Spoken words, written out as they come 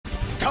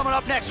Coming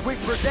up next, we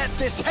present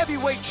this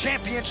heavyweight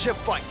championship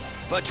fight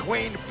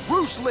between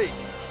Bruce Lee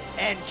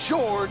and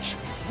George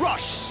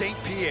Rush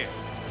St-Pierre.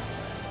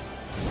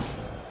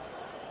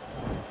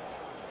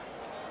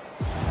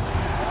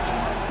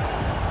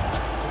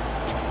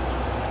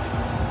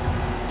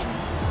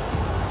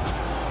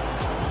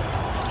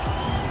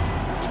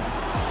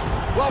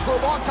 Well, for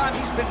a long time,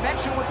 he's been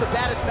mentioned with the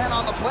baddest men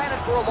on the planet.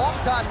 For a long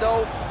time,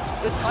 though,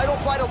 the title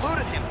fight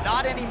eluded him.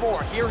 Not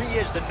anymore. Here he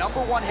is, the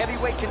 #1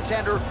 heavyweight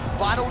contender,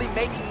 finally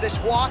making this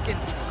walk and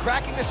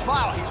cracking a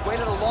smile. He's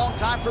waited a long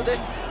time for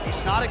this.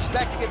 He's not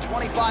expecting a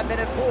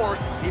 25-minute war.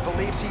 He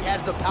believes he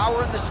has the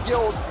power and the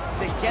skills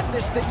to get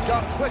this thing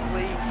done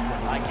quickly.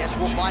 I guess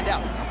we'll find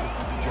out.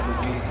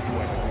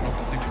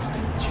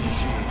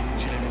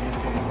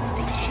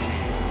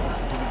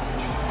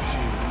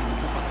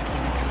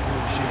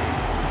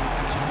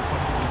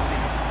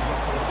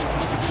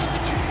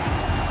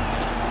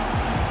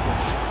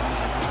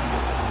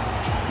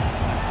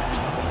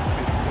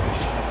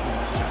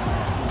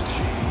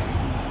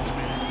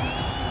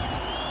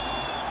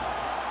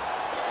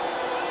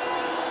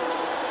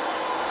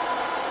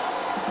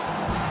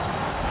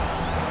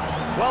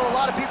 Well, a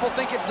lot of people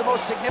think it's the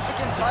most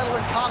significant title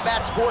in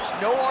combat sports.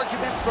 No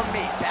argument from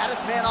me.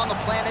 Baddest man on the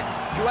planet,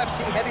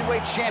 UFC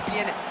heavyweight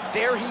champion.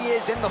 There he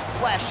is in the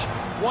flesh.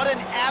 What an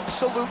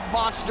absolute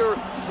monster.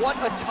 What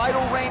a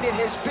title reign it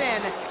has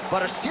been.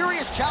 But a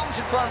serious challenge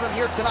in front of him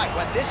here tonight.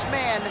 When this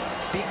man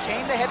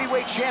became the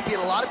heavyweight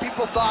champion, a lot of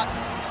people thought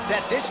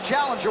that this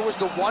challenger was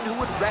the one who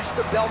would wrest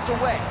the belt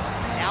away.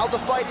 Now the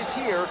fight is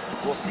here.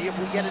 We'll see if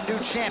we get a new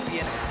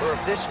champion or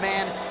if this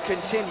man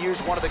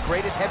continues one of the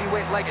greatest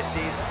heavyweight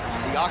legacies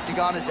the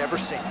Octagon has ever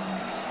seen.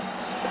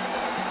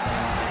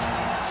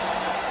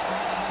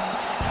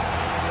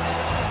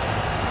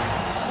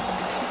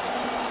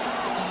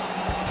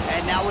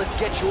 And now let's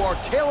get you our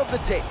tale of the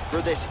tape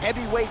for this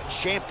heavyweight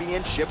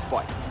championship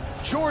fight.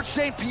 George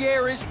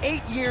St-Pierre is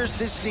 8 years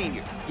his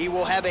senior. He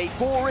will have a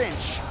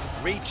 4-inch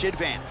reach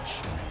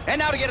advantage. And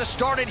now to get us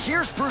started,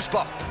 here's Bruce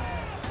Buffer.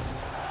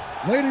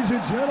 Ladies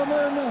and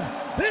gentlemen,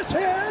 this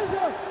is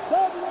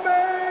the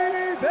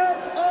main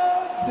event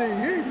of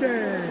the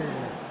evening.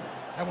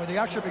 And when the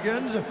action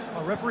begins, a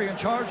referee in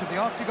charge of the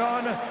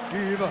Octagon,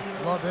 Yves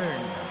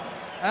Lavigne.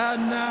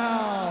 And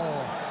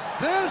now,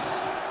 this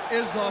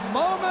is the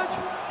moment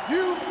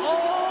you've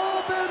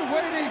all been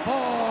waiting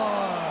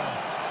for.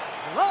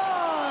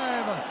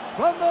 Live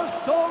from the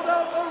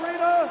sold-out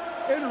arena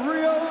in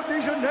Rio de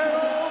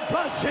Janeiro,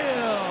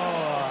 Brazil.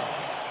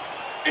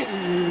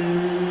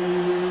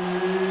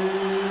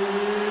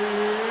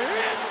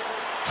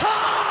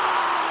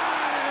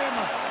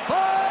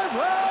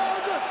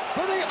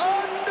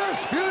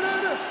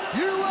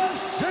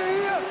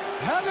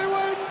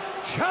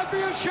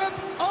 Championship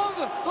of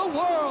the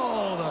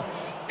world.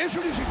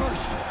 Introducing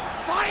first,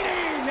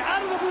 fighting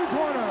out of the blue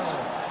corner.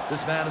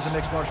 This man is a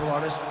mixed martial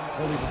artist,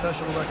 holding a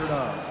professional record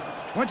of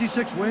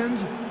 26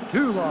 wins,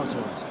 2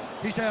 losses.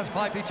 He stands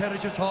 5 feet 10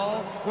 inches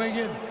tall, weighing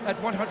in at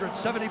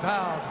 170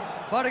 pounds.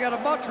 Fighting out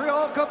of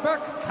Montreal,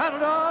 Quebec,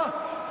 Canada,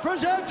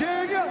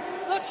 presenting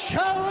the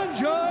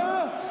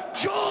challenger,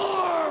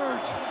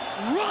 George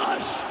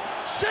Rush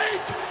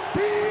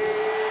St-Pierre.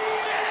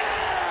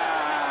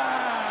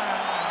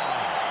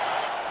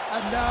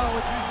 And now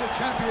it is the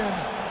champion,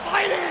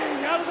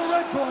 fighting out of the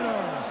red corner.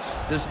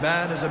 This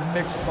man is a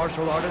mixed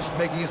martial artist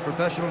making his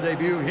professional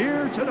debut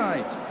here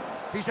tonight.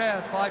 He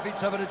stands 5 feet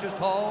 7 inches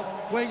tall,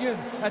 weighing in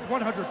at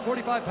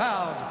 145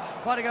 pounds.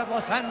 Fighting out of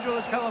Los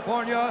Angeles,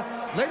 California.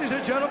 Ladies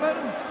and gentlemen,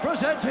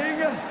 presenting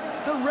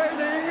the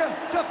reigning,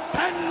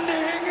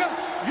 defending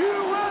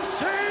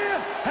UFC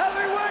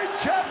heavyweight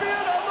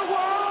champion of the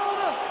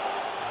world,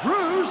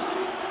 Bruce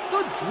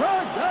the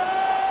Dragon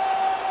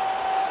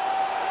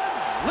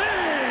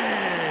Lee.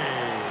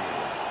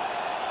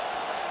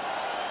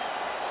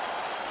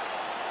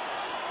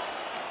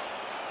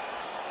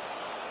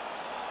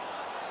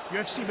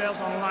 UFC belt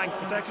on the line.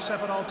 Protect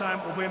yourself at all time.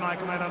 Obey my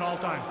command at all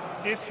time.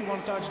 If you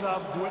want to touch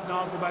love, do it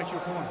now. Go back to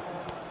your corner.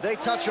 They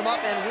touch him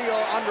up, and we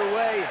are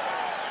underway.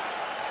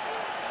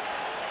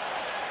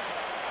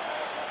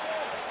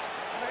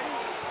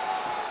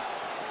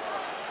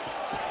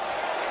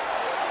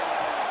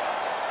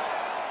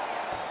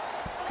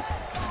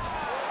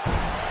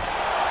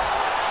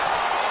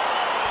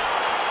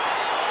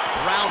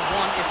 Round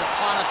 1 is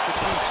upon us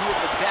between two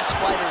of the best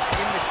fighters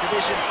in this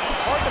division.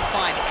 Hard to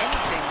find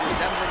anything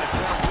resembling a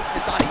clear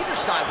weakness on either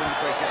side when you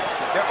break down.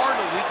 There are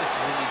no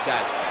weaknesses in these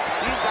guys.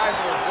 These guys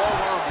are as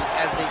well-rounded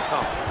as they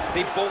come.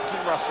 They both can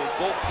wrestle,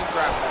 both can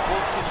grapple,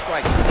 both can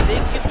strike. They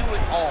can do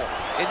it all.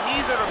 And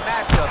these are the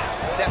matchups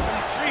that we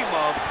dream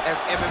of as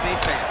MMA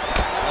fans.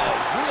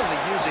 Really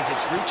using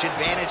his reach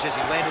advantage as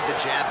he landed the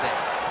jab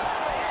there.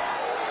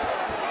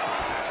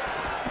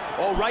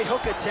 Oh, right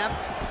hook attempt,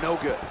 no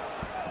good.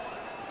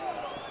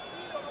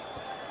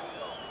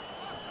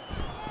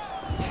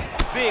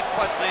 Big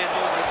punch lands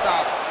over the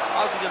top.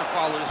 How's he gonna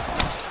follow this one?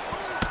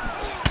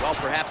 Well,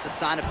 perhaps a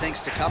sign of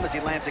things to come as he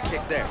lands a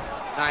kick there.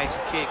 Nice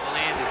kick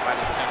landed by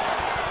the champion.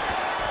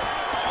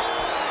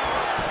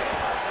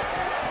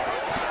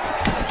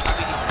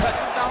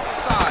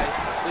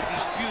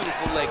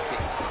 leg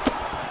kick.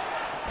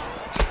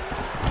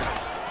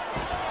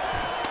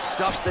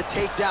 Stuffs the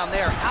takedown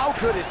there. How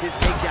good is his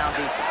takedown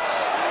defense?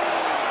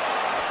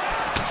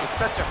 It's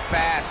such a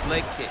fast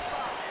leg kick.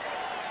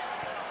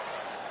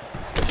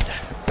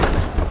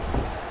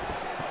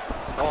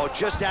 Oh,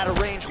 just out of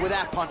range with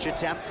that punch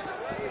attempt.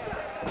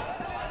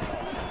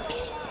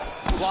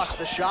 Blocks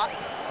the shot.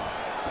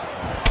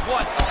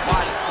 What a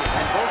body kick.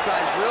 And both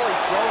guys really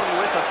throwing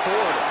with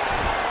authority.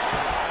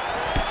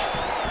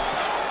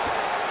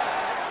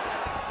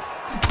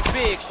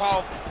 Big,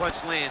 powerful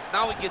punch lands.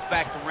 Now he gets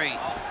back to range.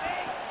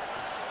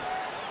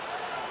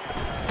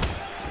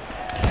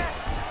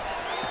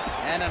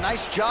 And a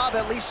nice job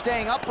at least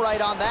staying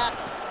upright on that.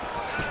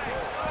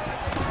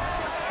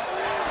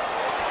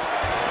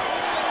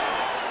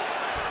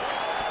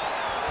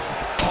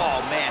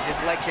 Oh man,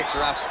 his leg kicks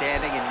are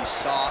outstanding, and you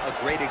saw a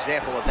great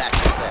example of that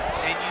just there.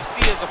 And you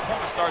see his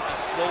opponent start to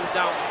slow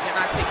down. You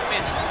cannot take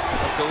many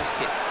of those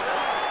kicks.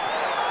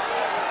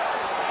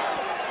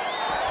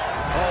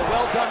 Oh,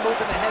 well done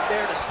moving the head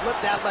there to slip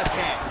that left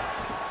hand.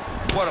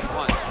 What a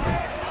punch.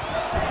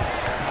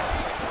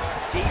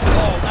 Deep,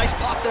 oh, nice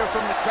pop there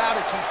from the crowd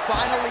as he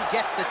finally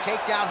gets the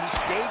takedown. He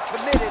stayed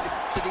committed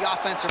to the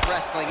offensive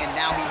wrestling, and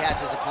now he has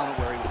his opponent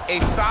where he wants.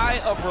 A sigh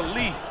of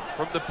relief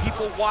from the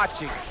people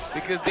watching,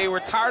 because they were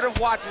tired of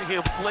watching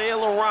him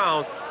flail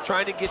around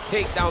trying to get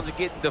takedowns and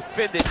getting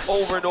defended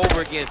over and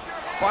over again.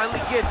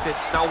 Finally gets it.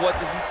 Now what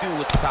does he do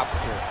with the top of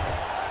it?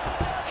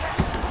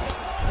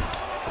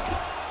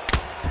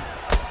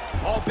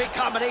 Oh, big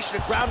combination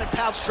of ground and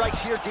pound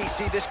strikes here,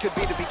 DC. This could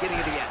be the beginning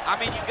of the end. I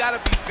mean, you got to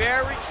be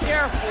very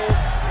careful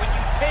when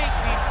you take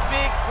these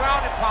big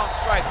ground and pound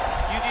strikes.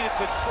 You need a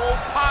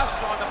controlled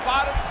posture on the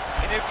bottom,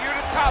 and if you're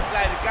the top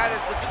guy, the guy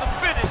that's looking to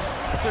finish,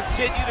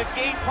 continue to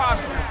gain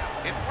posture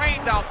and rain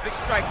down big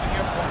strikes on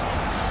your opponent.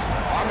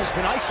 Arm has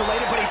been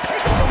isolated, but he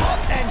picks him up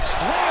and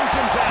slams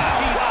him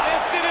down. He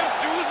lifted him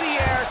through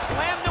the air,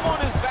 slammed him on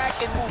his back,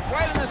 and moved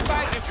right in the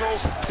side control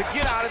to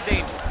get out of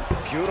danger.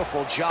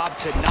 Beautiful job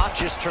to not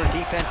just turn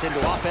defense into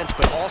offense,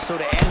 but also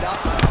to end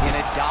up in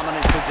a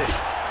dominant position.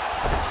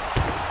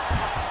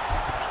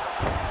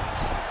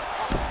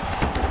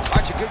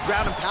 That's a good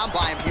ground and pound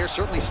by him here,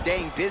 certainly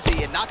staying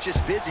busy, and not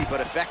just busy,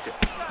 but effective.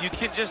 You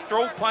can just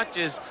throw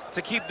punches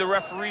to keep the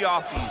referee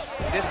off you.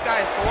 This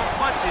guy is throwing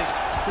punches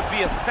to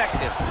be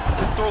effective,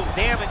 to throw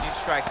damaging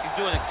strikes. He's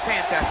doing a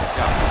fantastic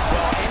job.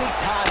 Well,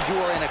 anytime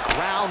you are in a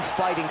ground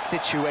fighting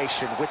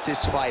situation with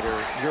this fighter,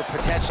 you're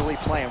potentially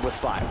playing with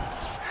fire.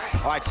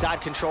 All right,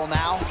 side control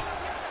now.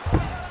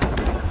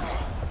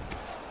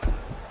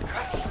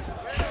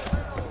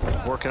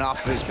 Working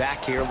off of his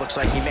back here. Looks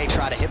like he may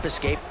try to hip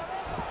escape.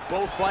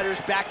 Both fighters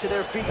back to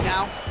their feet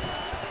now.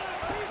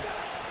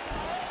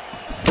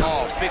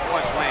 Oh, big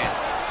punch land.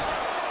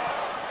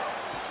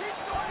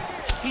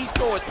 He's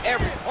throwing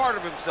every part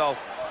of himself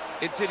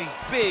into these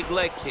big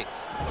leg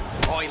kicks.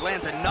 Oh, he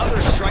lands another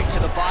strike to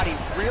the body,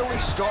 really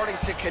starting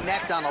to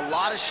connect on a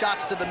lot of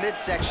shots to the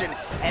midsection,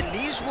 and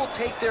these will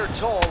take their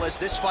toll as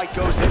this fight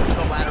goes into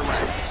the latter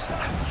rounds.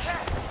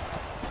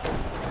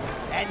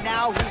 And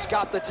now he's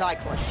got the tie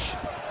clutch.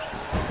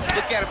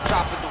 Look at him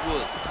chopping the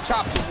wood.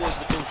 Chops the wood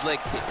with those leg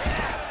kicks.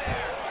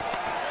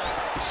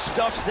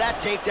 Stuffs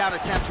that takedown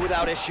attempt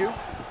without issue.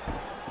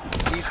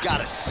 He's got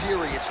a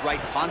serious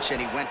right punch,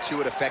 and he went to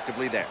it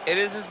effectively there. It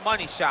is his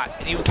money shot,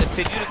 and he will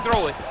continue to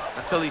throw it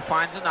until he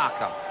finds a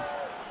knockout.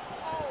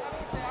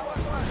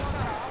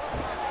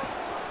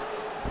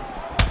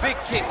 Big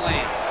kick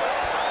lands.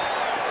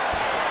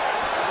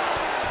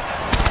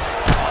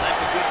 Oh,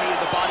 that's a good knee to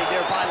the body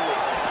there by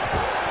Lee.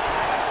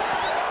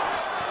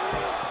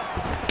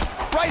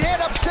 Right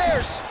hand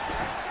upstairs.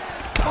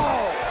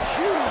 Oh,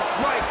 huge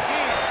right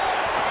hand.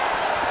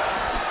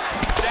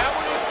 That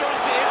one was going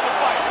to end the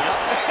fight. Yep.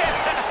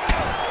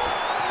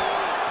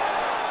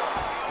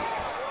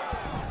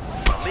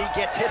 Lee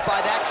gets hit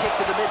by that kick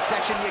to the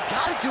midsection. You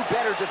got to do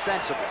better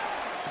defensively.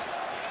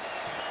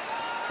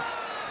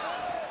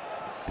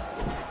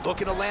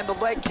 Looking to land the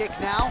leg kick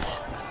now.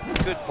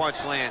 Good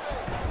punch lands.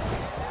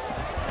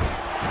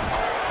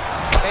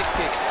 Head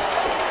kick.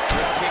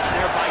 Good kicks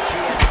there by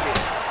GSP.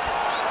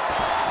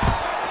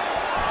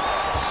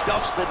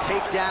 Stuffs the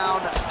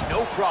takedown,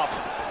 no problem.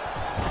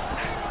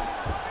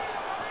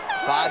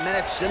 5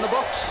 minutes in the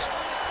books.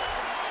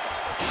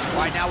 All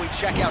right, now we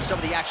check out some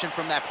of the action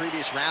from that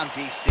previous round,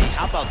 DC.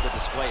 How about the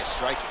display of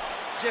striking?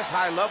 Just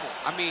high level.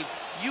 I mean,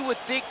 you would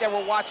think that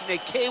we're watching a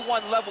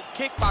K1 level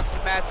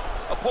kickboxing match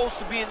opposed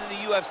to being in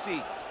the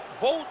UFC.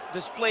 Both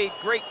displayed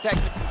great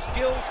technical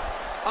skills,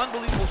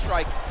 unbelievable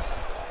striking.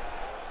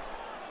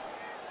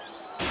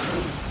 Take a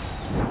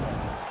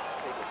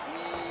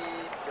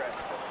deep breath.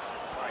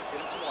 All right,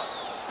 get him some water.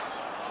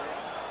 Drink.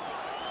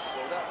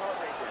 Slow that heart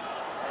rate down.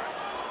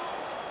 All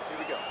right, here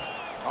we go.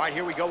 All right,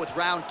 here we go with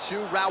round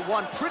two. Round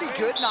one, pretty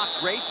good, not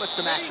great, but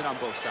some action on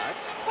both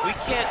sides. We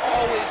can't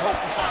always hope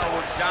for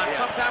fireworks, John.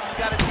 Yeah. Sometimes you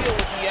got to deal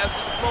with the ebbs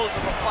and flows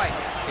of a fight.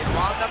 In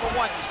round number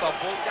one, you saw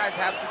both guys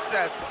have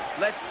success.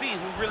 Let's see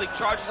who really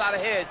charges out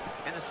ahead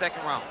in the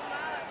second round.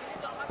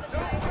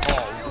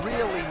 Oh,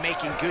 really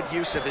making good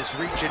use of his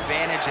reach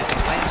advantage as he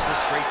lands the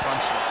straight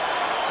punch there.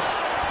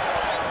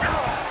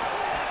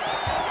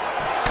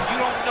 You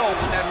don't know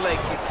when that leg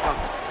kick's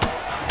coming.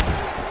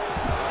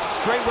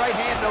 Straight right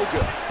hand, no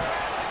good.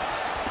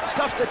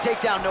 Stuffs the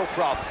takedown, no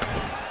problem.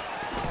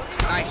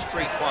 Nice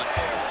straight punch.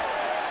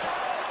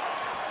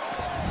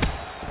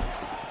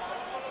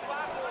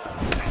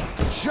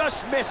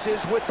 Just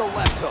misses with the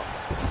left hook.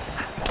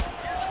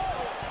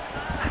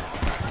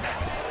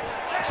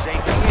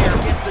 St-Pierre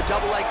gets the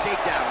double leg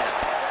takedown now.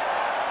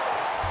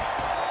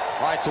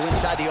 All right, so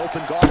inside the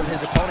open guard of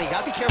his opponent. You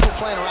gotta be careful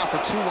playing around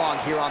for too long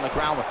here on the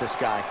ground with this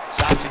guy.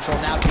 Side control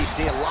now,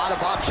 DC. A lot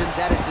of options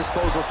at his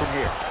disposal from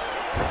here.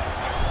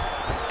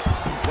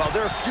 Well,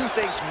 there are a few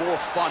things more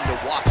fun to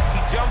watch.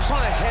 He jumps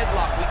on a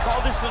headlock. We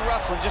call this in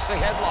wrestling just a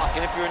headlock.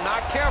 And if you're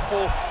not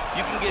careful,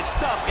 you can get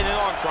stuck in an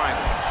arm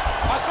triangle.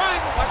 Watch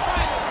triangle, watch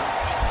triangle.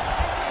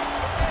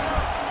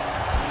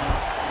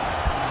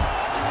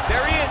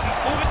 There he is. He's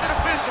moving to the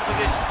finishing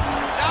position.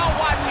 Now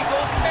watch, he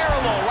goes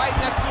parallel right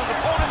next to his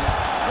opponent.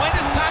 When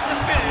it's time to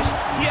finish,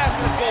 he has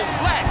to go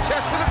flat,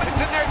 chest to the middle.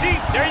 It's in there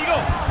deep. There you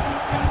go.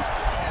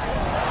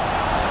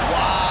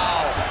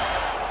 Wow.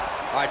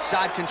 All right,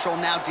 side control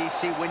now,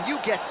 DC. When you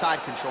get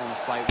side control in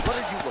the fight, what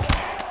are you looking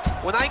for?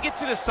 When I get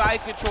to the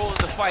side control in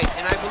the fight,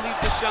 and I believe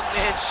this young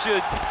man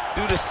should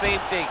do the same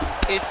thing,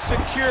 it's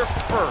secure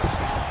first.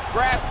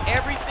 Grab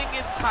everything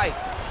in tight.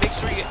 Make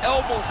sure your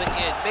elbows are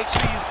in. Make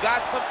sure you've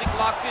got something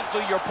locked in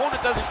so your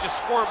opponent doesn't just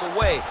squirm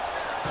away.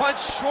 Punch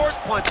short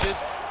punches,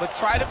 but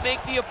try to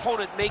make the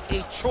opponent make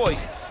a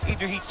choice.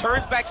 Either he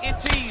turns back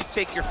into you, you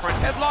take your front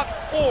headlock,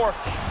 or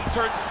he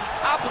turns in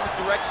the opposite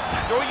direction, you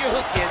throw your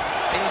hook in,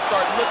 and you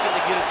start looking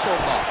to get a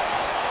choke off.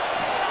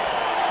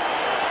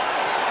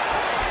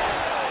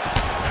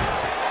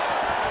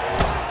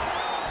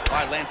 All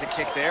right, lands a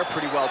kick there,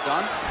 pretty well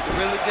done.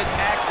 Really good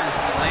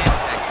accuracy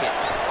landing that kick.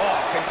 Oh,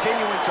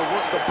 continuing to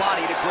work the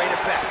body to great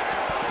effect.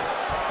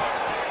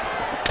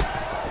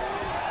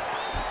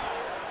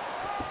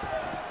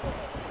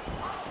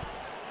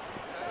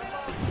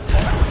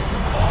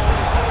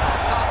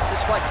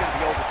 This fight's gonna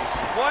be over,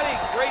 DC. What a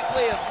great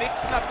way of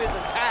mixing up his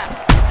attack.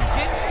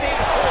 He didn't stay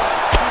the course.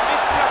 He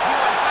mixed it up. He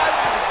went high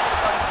with his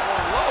starting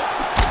going low,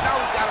 and now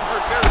he's got him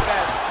hurt very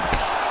bad.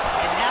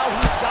 And now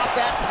he's got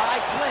that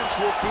tie clinch.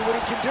 We'll see what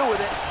he can do with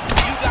it.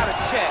 You gotta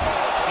check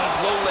these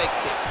low leg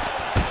kicks.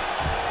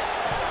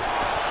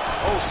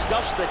 Oh,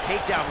 stuffs the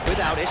takedown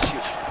without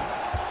issue.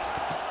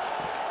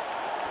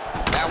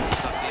 That was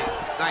stuck in.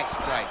 Nice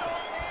strike.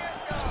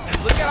 And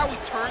look at how he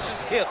turns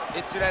his hip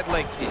into that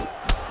leg kick.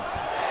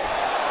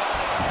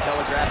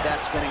 Telegraph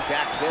that spinning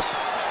back fist.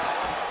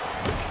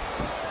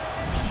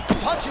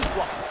 Punch is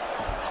blocked.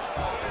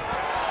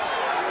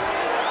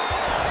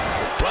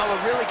 Well,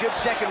 a really good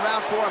second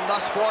round for him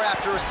thus far.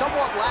 After a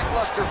somewhat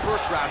lackluster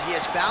first round, he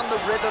has found the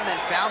rhythm and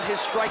found his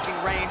striking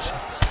range.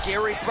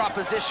 Scary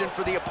proposition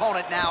for the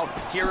opponent now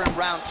here in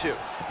round two.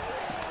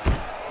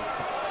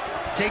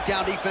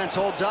 Takedown defense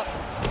holds up.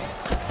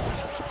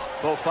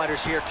 Both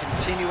fighters here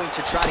continuing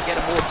to try to get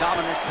a more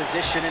dominant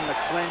position in the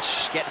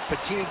clinch, getting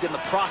fatigued in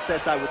the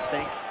process, I would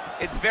think.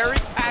 It's very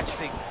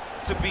taxing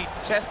to be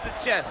chest to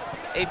chest,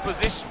 a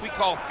position we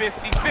call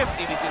 50-50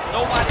 because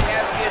nobody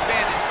has the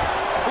advantage.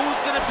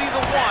 Who's going to be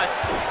the one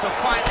to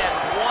find that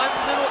one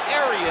little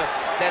area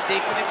that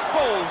they can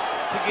expose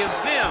to give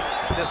them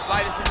the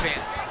slightest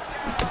advantage?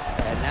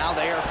 And now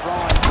they are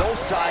throwing both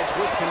sides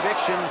with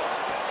conviction.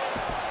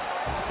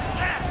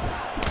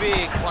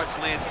 Big punch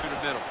lands through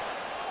the middle.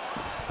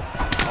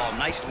 Oh,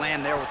 nice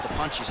land there with the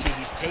punch. You see,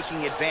 he's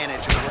taking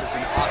advantage of what is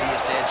an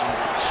obvious edge and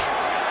reach.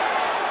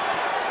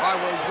 All right,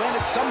 well, he's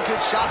landed some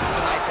good shots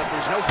tonight, but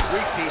there's no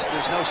three-piece,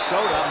 there's no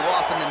soda. More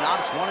often than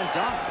not, it's one and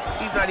done.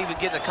 He's not even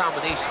getting a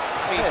combination.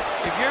 I mean,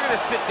 if you're going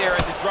to sit there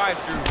at the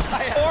drive-thru,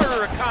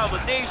 order a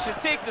combination,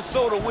 take the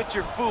soda with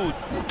your food,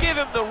 give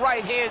him the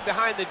right hand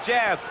behind the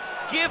jab,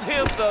 give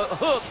him the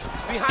hook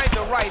behind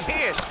the right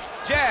hand.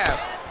 Jab,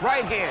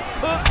 right hand,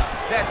 hook,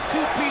 that's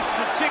 2 pieces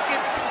of chicken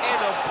and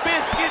a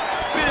biscuit.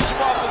 Finish him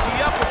off with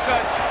the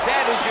uppercut.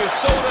 That is your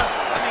soda.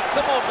 I mean,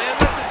 come on, man,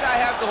 let this guy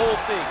have the whole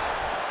thing.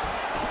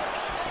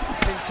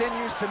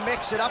 Continues to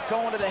mix it up,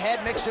 going to the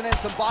head, mixing in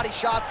some body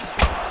shots.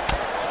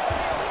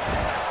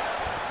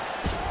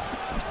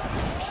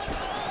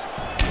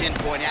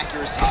 Pinpoint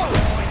accuracy. Oh,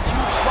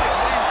 huge strike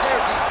lands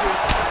there, DC.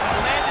 He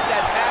landed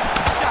that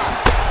massive shot.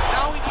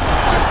 Now we need to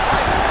try to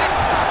find the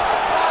next shot, a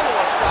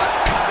follow-up shot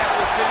that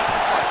will finish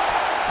the fight.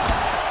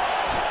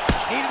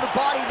 Knee to the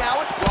body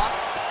now, it's blocked.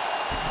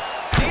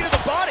 Knee to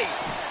the body.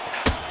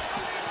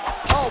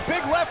 Oh,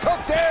 big left hook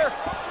there.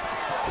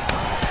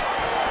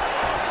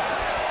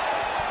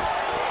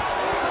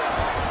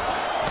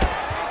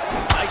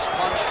 Nice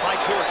punch by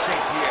George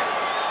St-Pierre.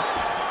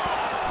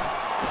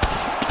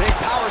 Big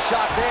power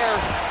shot there.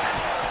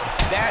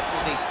 That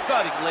was a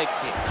thudding leg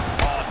kick.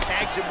 Oh,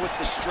 tags him with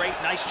the straight.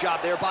 Nice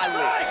job there by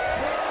Lee.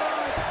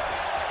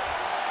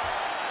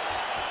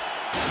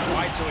 All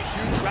right, so a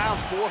huge round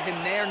for him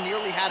there.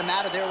 Nearly had him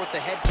out of there with the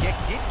head kick.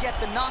 Did get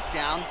the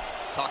knockdown.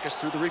 Talk us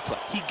through the replay.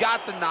 He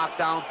got the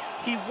knockdown.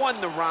 He won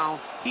the round.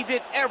 He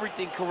did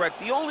everything correct.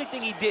 The only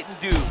thing he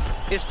didn't do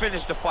is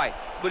finish the fight.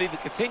 But if he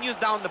continues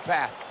down the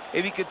path,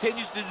 if he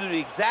continues to do the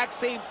exact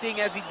same thing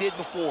as he did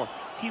before,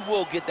 he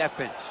will get that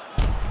finish.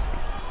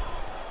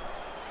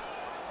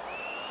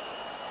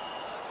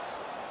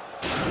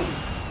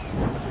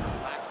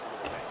 Relax a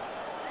little bit.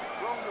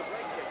 Throwing those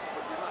leg kicks,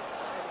 but you're not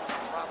timing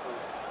them properly.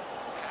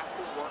 You have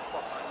to work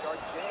behind our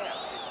jab.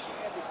 The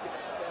jab is going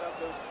to set up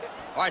those kicks.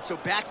 All right, so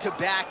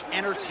back-to-back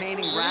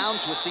entertaining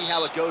rounds. We'll see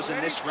how it goes in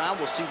this round.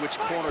 We'll see which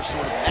corner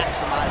sort of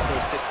maximize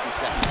those 60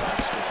 seconds on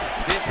the score.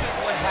 This is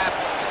what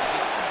happens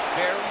with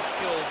very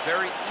skilled,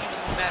 very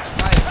evenly matched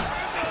fighters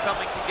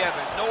coming together.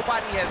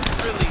 Nobody has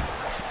really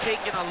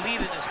taken a lead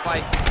in this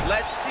fight.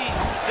 Let's see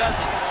who does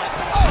it.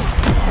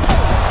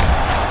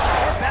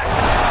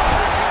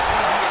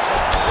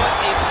 What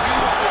a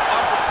beautiful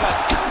uppercut.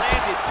 It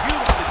landed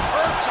beautifully.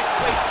 Perfect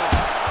placement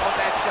on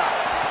that shot.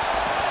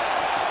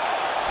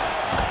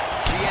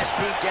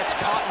 GSP gets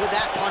caught with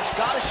that punch.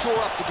 Got to shore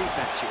up the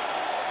defense here.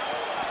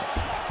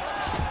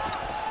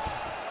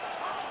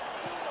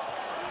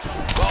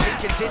 Well, he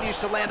continues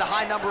to land a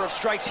high number of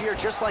strikes here,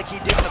 just like he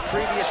did in the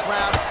previous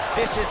round.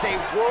 This is a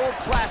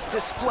world-class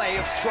display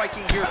of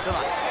striking here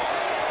tonight.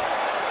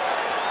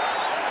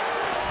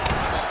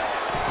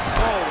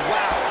 Oh,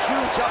 wow.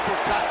 Huge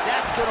uppercut.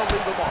 That's going to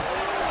leave him off.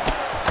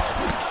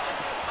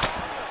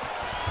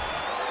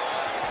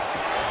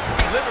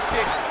 Liver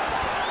kick.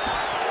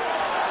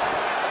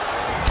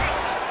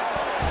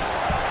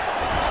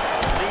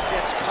 Lee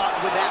gets caught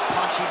with that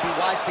punch. He'd be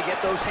wise to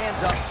get those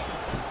hands up.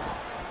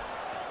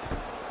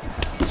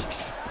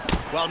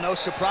 Well, no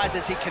surprise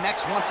as he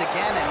connects once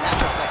again, and that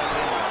looks like it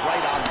landed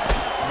right on that.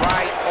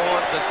 Right on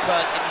the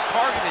cut, and he's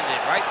targeting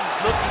it, right? He's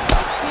looking. You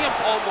can see him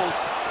almost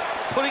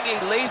putting a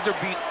laser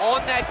beam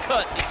on that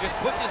cut and just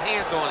putting his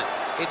hands on it.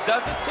 It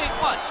doesn't take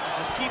much. He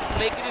just keeps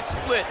making it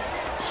split,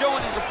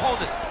 showing his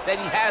opponent that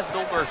he has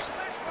no mercy.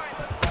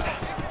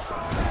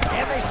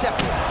 And they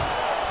separate.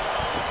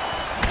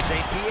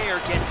 St-Pierre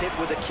gets hit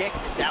with a kick.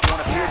 That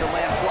one appeared to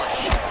land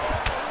flush.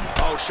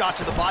 Oh, shot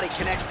to the body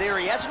connects there.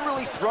 He hasn't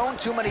really thrown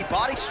too many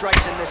body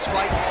strikes in this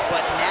fight,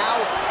 but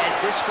now, as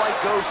this fight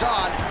goes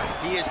on,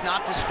 he is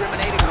not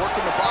discriminating,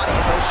 working the body,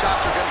 and those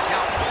shots are going to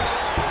count.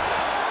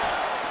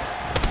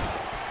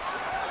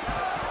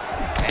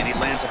 And he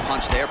lands a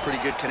punch there. Pretty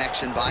good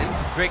connection by him.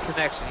 Great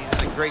connection. He's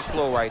in a great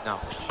flow right now.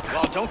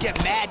 Well, don't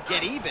get mad,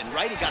 get even,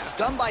 right? He got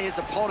stunned by his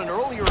opponent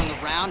earlier in the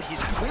round.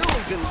 He's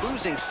clearly been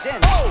losing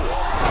since.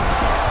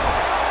 Oh!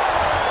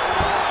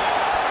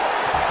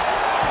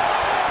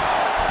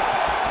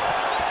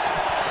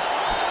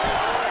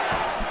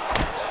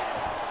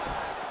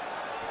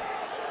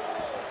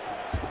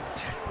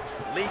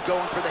 Lee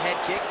going for the head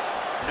kick.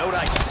 No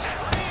dice.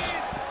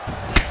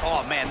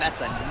 Oh, man,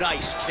 that's a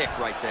nice kick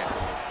right there.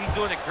 He's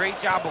doing a great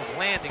job of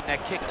landing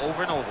that kick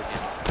over and over again.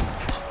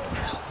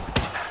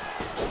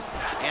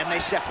 And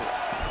they separate.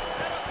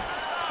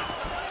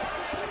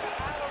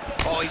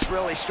 Oh, he's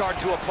really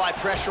starting to apply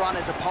pressure on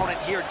his opponent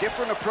here.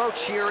 Different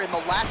approach here in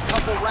the last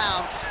couple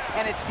rounds,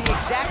 and it's the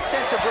exact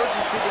sense of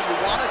urgency that you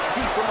want to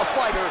see from a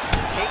fighter.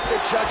 Take the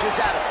judges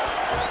out of it.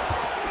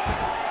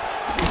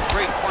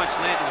 Great punch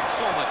landed with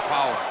so much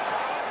power.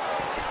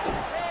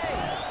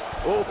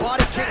 Oh,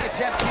 body kick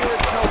attempt here,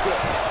 it's no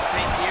good.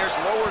 St-Pierre's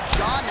lower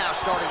jaw now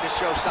starting to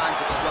show signs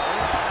of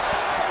swelling.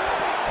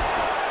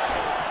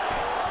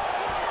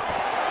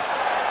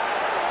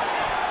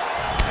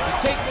 If you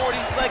take more of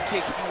these leg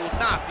kicks, you will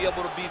not be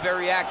able to be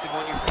very active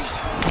on your feet.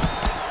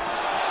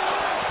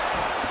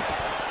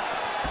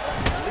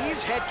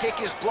 Lee's head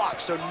kick is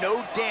blocked, so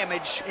no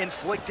damage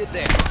inflicted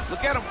there.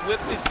 Look at him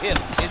whip his hip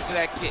into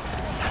that kick.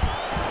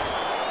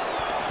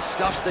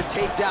 Stuffs the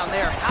takedown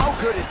there. How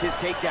good is his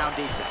takedown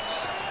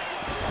defense?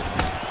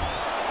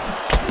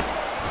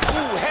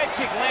 Ooh, head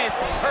kick lands,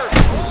 he's hurt.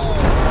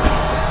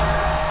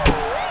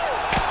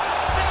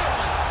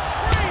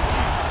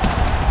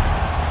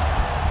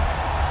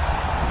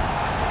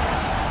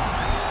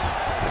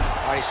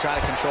 All right, he's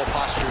trying to control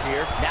posture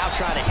here. Now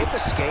trying to hip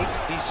escape.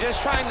 He's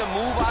just trying to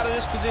move out of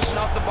this position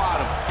off the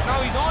bottom.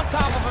 Now he's on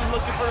top of him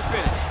looking for the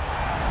finish.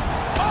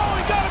 Oh,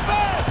 he got it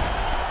back!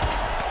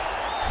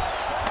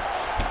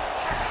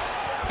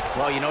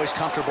 Well, you know he's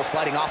comfortable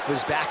fighting off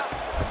his back.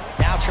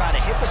 Now trying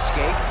to hip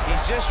escape.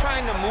 He's just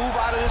trying to move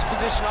out of this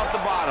position off the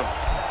bottom.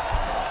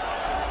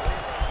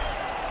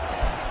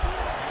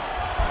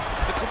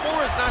 The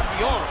Kimura is not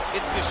the arm.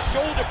 It's the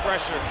shoulder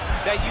pressure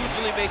that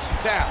usually makes you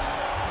tap.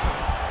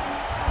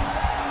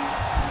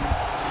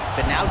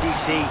 But now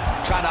DC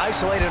trying to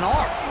isolate an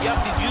arm. Yep,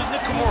 he's using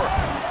the Kimura.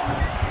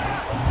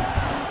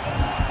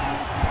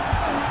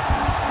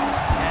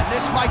 And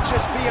this might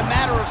just be a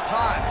matter of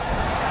time.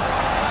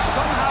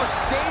 Somehow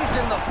stays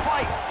in the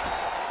fight.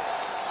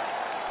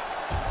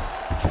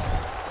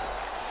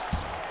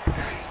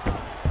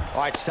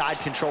 All right, side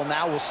control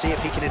now. We'll see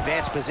if he can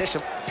advance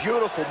position.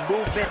 Beautiful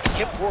movement,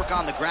 hip work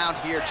on the ground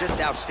here. Just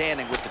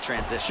outstanding with the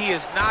transition. He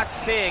is not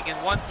staying in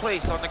one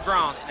place on the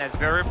ground, and that's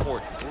very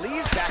important.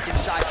 Lee's back in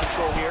side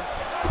control here.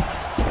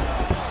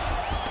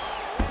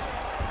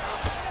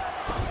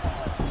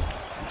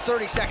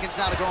 30 seconds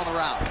now to go in the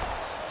round.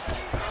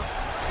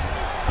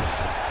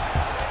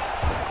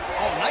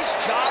 Oh, nice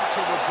job to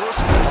reverse.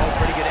 Oh,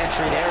 pretty good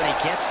entry there, and he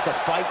gets the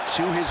fight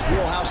to his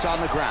wheelhouse on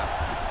the ground.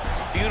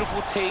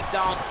 Beautiful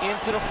takedown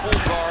into the full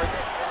guard.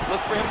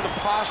 Look for him to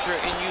posture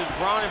and use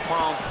ground and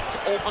pound to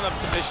open up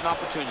submission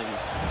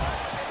opportunities.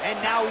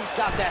 And now he's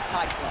got that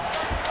tie clinch.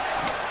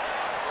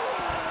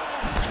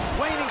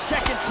 Waning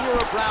seconds here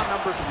of round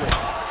number 3.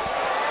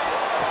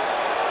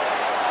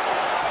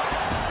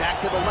 Back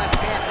to the left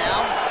hand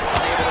now,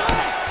 unable to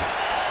connect.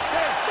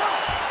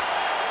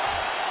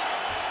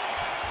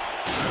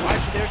 All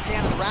right, so there's the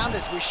end of the round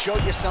as we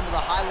showed you some of the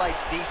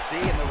highlights, DC,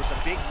 and there was a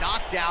big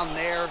knockdown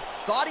there.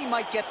 Thought he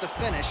might get the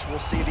finish. We'll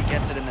see if he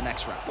gets it in the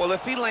next round. Well,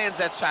 if he lands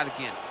that shot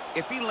again,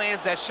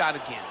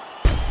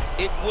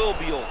 it will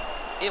be over.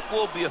 It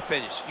will be a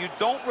finish. You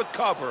don't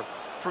recover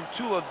from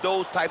 2 of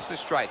those types of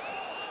strikes.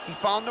 He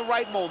found the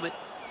right moment,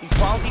 he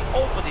found the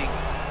opening,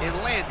 and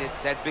landed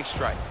that big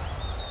strike.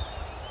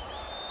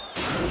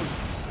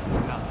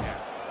 Not there.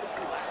 Let's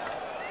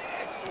relax.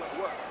 Excellent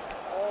work.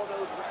 All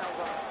those rounds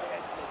on the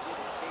pads in the gym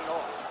paid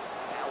off.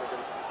 Now we're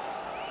going to continue.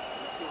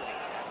 Keep doing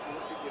exactly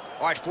what you're doing.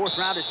 All right, 4th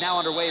round is now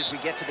underway as we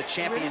get to the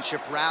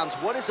championship rounds.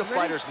 What is a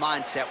fighter's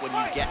mindset when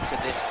you get to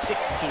this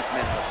 16th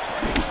minute of the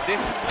fight?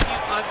 This is when you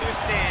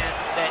understand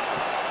that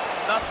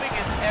nothing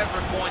is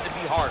ever going to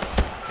be harder.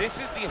 This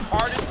is the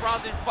hardest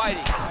round in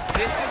fighting.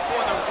 This is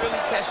going to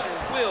really test your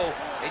will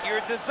and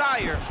your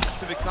desire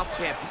to become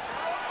champion.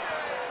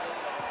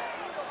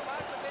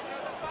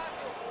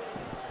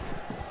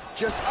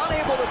 Just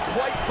unable to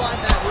quite find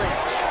that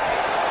range.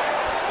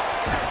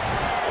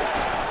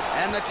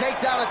 And the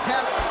takedown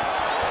attempt,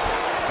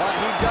 but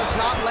he does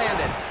not land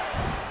it.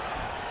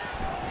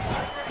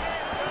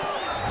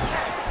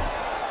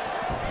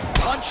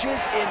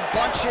 Punches in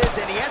bunches,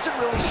 and he hasn't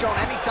really shown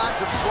any signs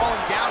of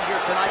slowing down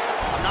here tonight.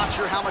 I'm not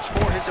sure how much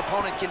more his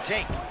opponent can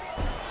take.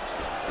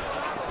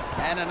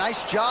 And a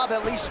nice job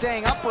at least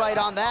staying upright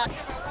on that.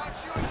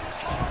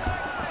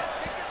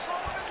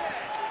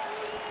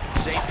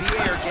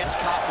 St-Pierre gets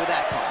caught with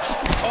that punch.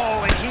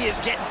 Oh, and he is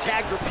getting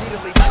tagged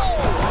repeatedly.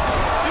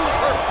 He was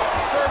hurt.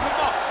 Serve him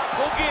up.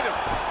 Go get him.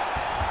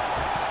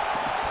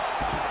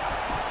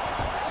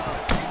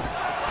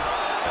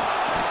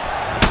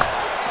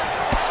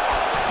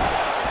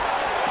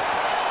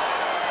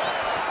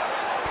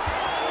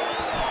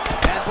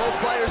 Both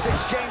fighters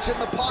exchange in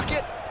the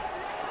pocket.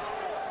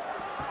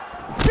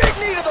 Big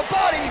knee to the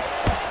body.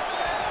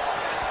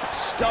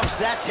 Stuffs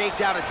that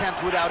takedown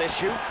attempt without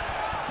issue.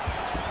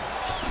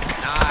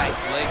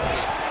 Nice leg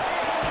kick.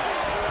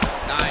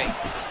 Nice.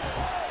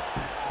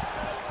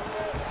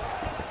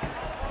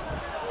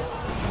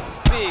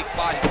 Big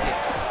body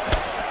kick.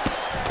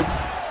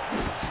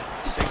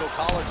 Single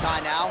collar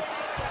tie now.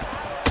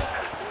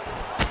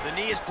 The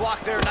knee is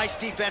blocked there. Nice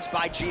defense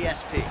by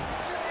GSP.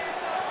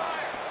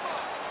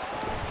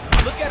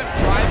 Look at him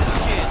drive his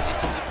shin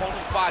into his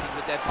opponent's body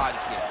with that body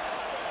kick.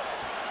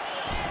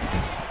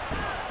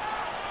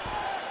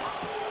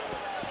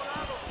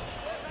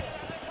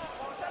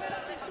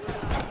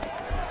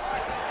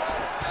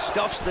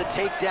 Stuffs the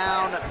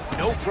takedown,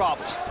 no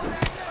problem.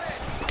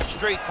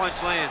 Straight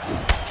punch lands.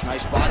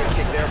 Nice body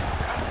kick there.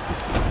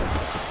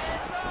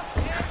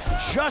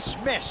 Just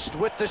missed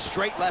with the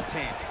straight left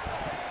hand.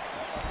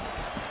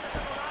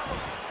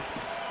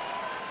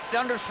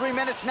 Under 3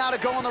 minutes now to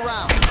go in the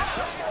round.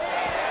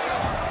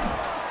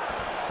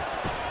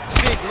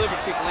 Big liver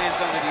kick lands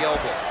under the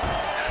elbow.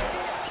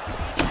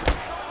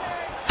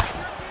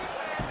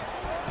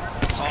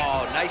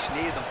 Oh, nice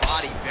knee to the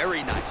body,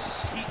 very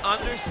nice. He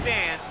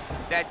understands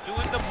that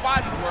doing the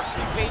body work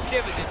will pay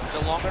dividends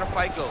the longer the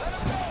fight goes.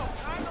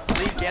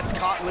 Lee gets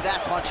caught with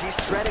that punch. He's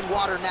treading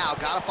water now.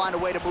 Gotta find a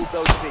way to move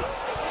those feet.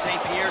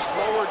 St-Pierre's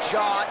lower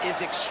jaw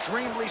is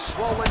extremely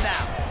swollen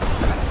now.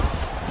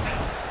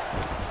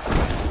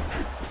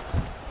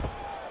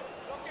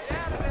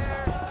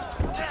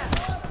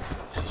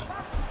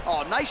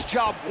 Oh, nice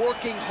job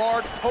working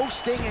hard,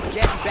 posting, and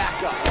getting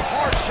back up.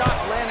 Hard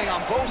shots landing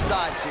on both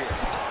sides here.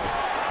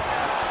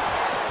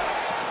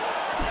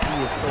 He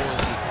is throwing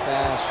a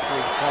fast,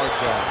 straight, hard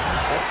jab.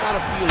 That's not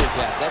a feeler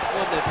jab. That's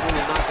one that's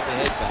really knocking the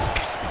head back.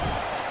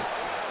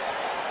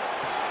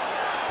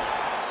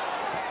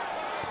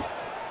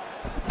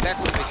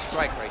 That's a big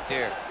strike right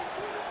there.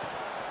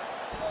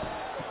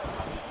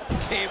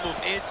 Game of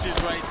inches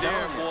right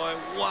there, boy.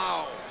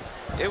 Wow.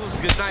 It was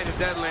a good night if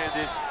that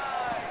landed.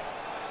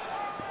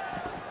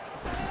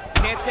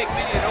 Can't take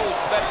many of those,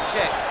 better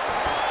check.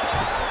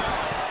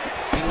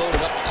 He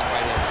loaded up on that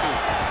right hand, too.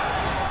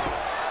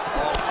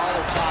 Oh,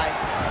 collar tie.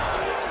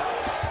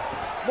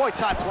 Muay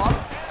Thai plum.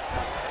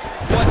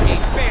 What a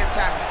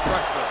fantastic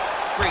wrestler.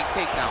 Great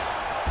takedown.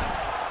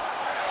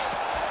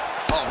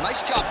 Oh,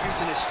 nice job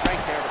using his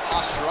strength there to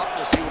posture up.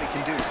 We'll see what he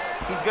can do.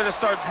 He's going to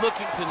start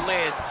looking to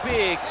land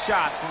big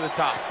shots from the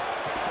top.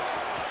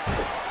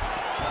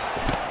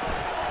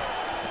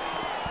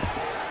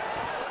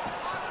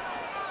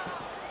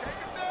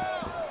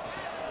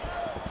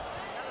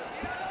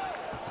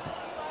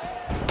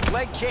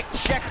 Leg kick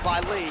checked by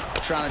Lee.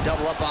 Trying to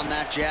double up on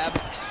that jab.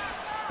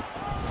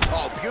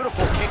 Oh,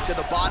 beautiful kick to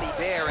the body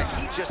there, and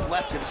he just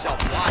left himself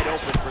wide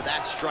open for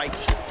that strike.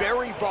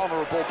 Very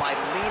vulnerable by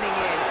leaning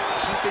in,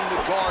 keeping the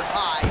guard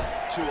high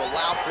to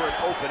allow for an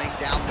opening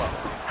down low.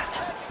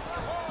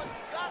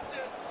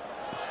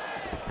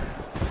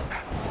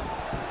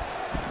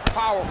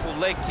 Powerful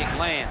leg kick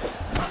lands.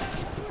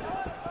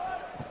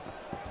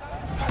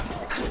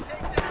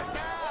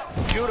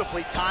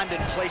 Beautifully timed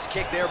and placed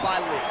kick there by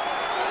Lee.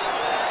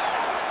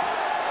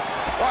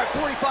 All right,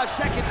 45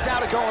 seconds now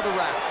to go in the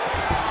round.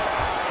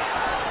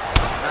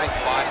 Nice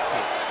body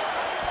kick.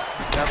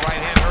 That right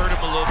hand hurt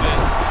him a little bit.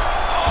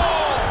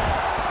 Oh!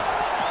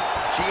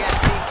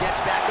 GSP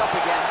gets back up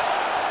again.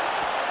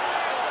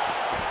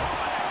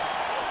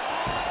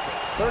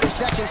 30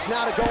 seconds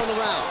now to go in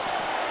the round.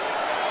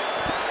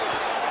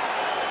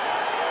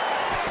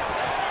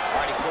 All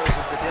right, he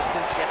closes the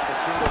distance, gets the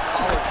single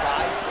collar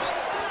tie.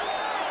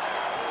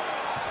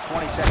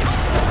 20 seconds.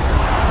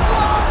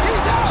 Whoa,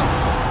 he's out!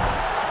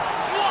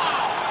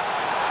 Wow!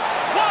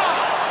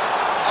 Wow!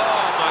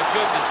 Oh, my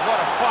goodness,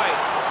 what a fight.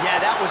 Yeah,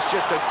 that was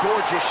just a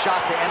gorgeous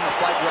shot to end the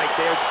fight right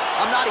there.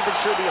 I'm not even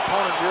sure the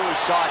opponent really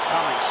saw it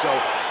coming, so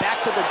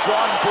back to the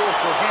drawing board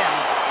for him,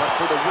 but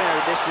for the winner,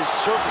 this is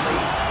certainly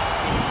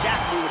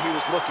exactly what he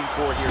was looking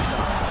for here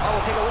tonight. All right,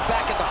 we'll take a look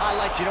back at the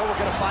highlights. You know we're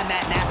going to find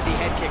that nasty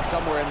head kick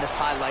somewhere in this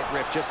highlight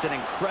rip. Just an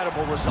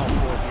incredible result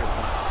for him here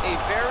tonight. A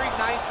very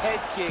nice head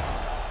kick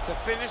to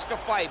finish the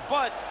fight,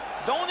 but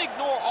don't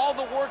ignore all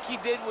the work he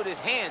did with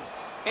his hands.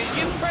 And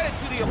give credit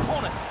to the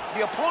opponent.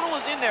 The opponent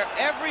was in there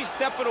every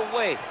step of the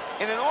way.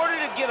 And in order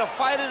to get a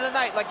fight of the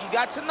night like you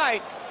got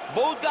tonight,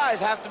 both guys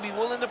have to be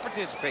willing to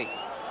participate.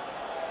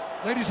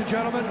 Ladies and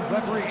gentlemen,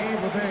 referee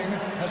Yves Leving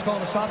has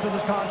called a stop to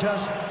this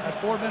contest at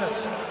 4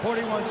 minutes,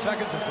 41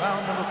 seconds of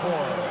round number 4.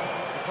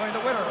 Declaring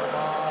the winner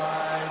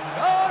by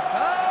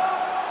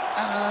knockout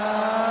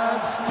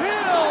and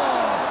still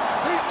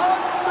the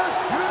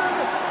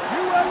undisputed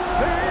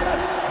UFC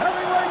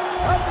heavyweight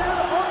champion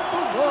of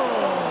the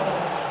world,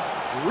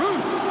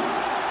 Bruce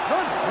the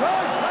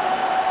Dragon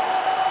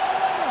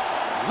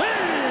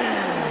Lee!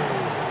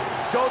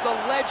 So the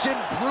legend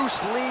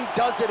Bruce Lee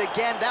does it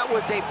again. That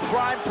was a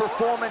prime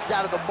performance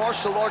out of the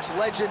martial arts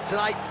legend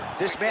tonight.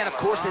 This man, of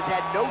course, has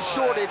had no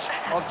shortage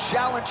of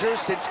challengers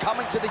since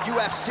coming to the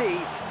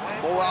UFC.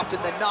 And more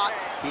often than not,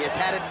 he has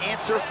had an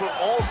answer for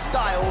all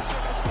styles.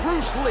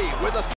 Bruce Lee with a